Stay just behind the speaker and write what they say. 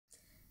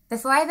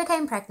Before I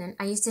became pregnant,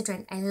 I used to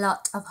drink a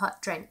lot of hot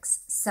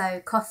drinks.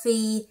 So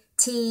coffee,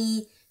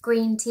 tea,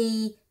 green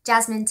tea,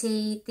 jasmine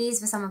tea,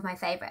 these were some of my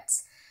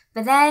favourites.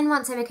 But then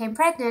once I became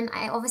pregnant,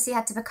 I obviously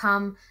had to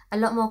become a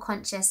lot more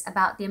conscious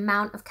about the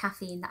amount of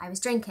caffeine that I was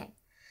drinking.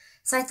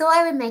 So I thought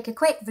I would make a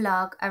quick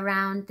vlog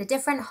around the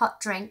different hot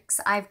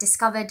drinks I've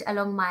discovered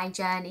along my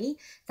journey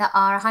that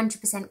are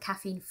 100%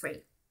 caffeine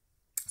free.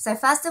 So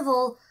first of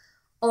all,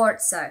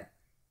 orzo.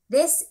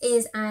 This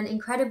is an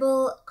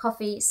incredible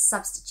coffee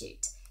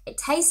substitute. It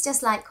tastes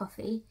just like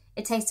coffee.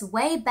 It tastes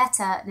way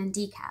better than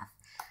decaf.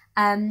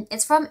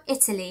 It's from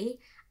Italy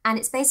and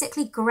it's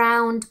basically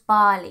ground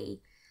barley.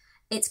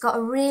 It's got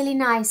a really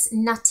nice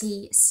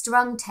nutty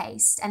strong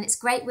taste and it's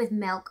great with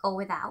milk or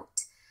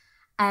without.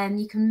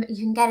 You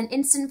can get an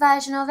instant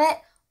version of it,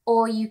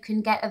 or you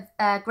can get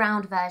a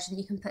ground version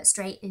you can put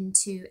straight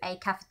into a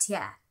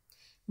cafetiere.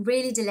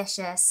 Really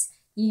delicious.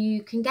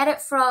 You can get it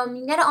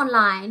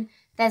online.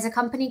 There's a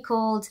company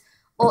called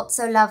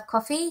Orzo Love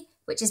Coffee,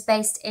 which is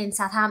based in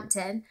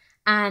Southampton,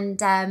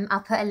 and I'll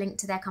put a link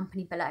to their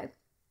company below.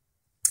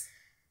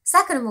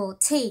 Second of all,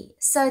 tea.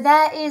 So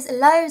there is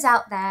loads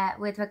out there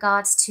with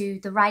regards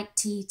to the right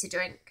tea to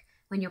drink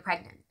when you're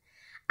pregnant.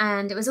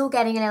 And it was all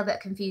getting a little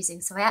bit confusing.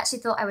 So I actually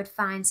thought I would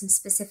find some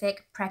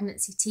specific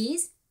pregnancy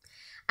teas.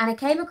 And I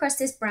came across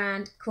this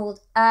brand called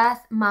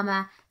Earth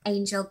Mama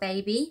Angel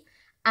Baby.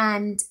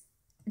 And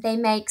they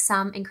make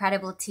some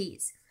incredible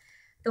teas.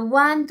 The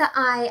one that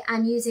I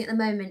am using at the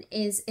moment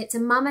it's a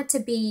Mama to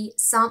Be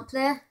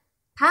sampler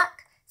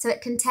pack. So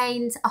it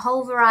contains a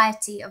whole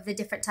variety of the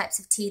different types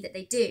of tea that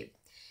they do.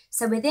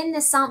 So within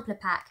the sampler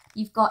pack,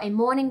 you've got a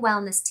morning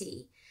wellness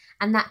tea.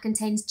 And that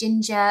contains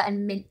ginger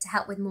and mint to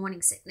help with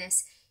morning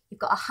sickness. You've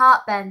got a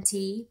heartburn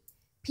tea,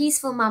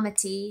 peaceful mama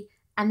tea,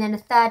 and then a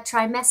third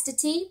trimester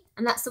tea.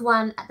 And that's the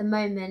one at the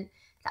moment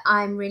that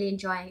I'm really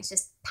enjoying. It's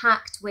just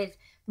packed with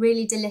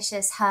really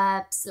delicious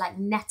herbs like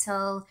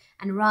nettle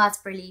and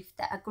raspberry leaf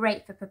that are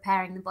great for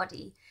preparing the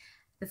body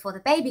before the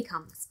baby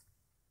comes.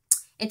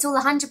 It's all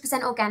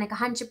 100% organic,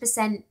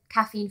 100%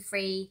 caffeine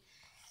free.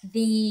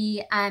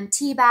 The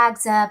tea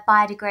bags are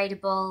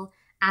biodegradable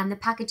and the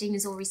packaging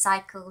is all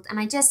recycled. And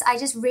I just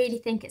really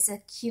think it's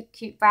a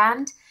cute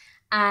brand.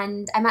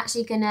 And I'm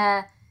actually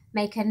gonna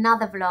make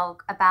another vlog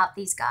about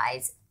these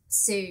guys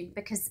soon,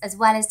 because as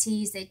well as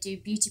teas, they do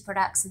beauty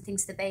products and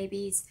things for the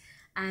babies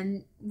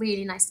and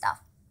really nice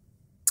stuff.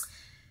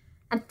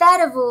 And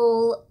third of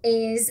all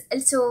is a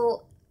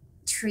little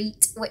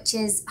treat, which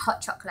is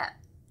hot chocolate.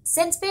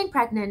 Since being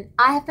pregnant,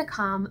 I have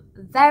become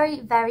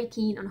very, very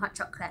keen on hot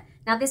chocolate.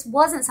 Now, this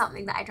wasn't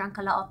something that I drank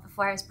a lot of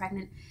before I was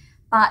pregnant,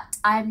 but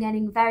I'm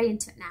getting very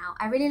into it now.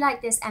 I really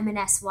like this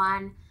M&S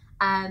one.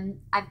 I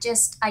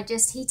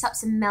just heat up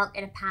some milk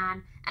in a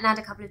pan and add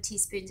a couple of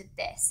teaspoons of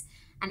this,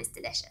 and it's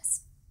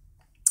delicious.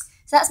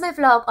 So that's my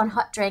vlog on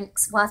hot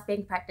drinks whilst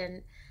being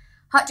pregnant.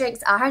 Hot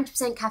drinks are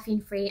 100%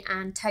 caffeine free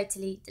and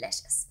totally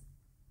delicious.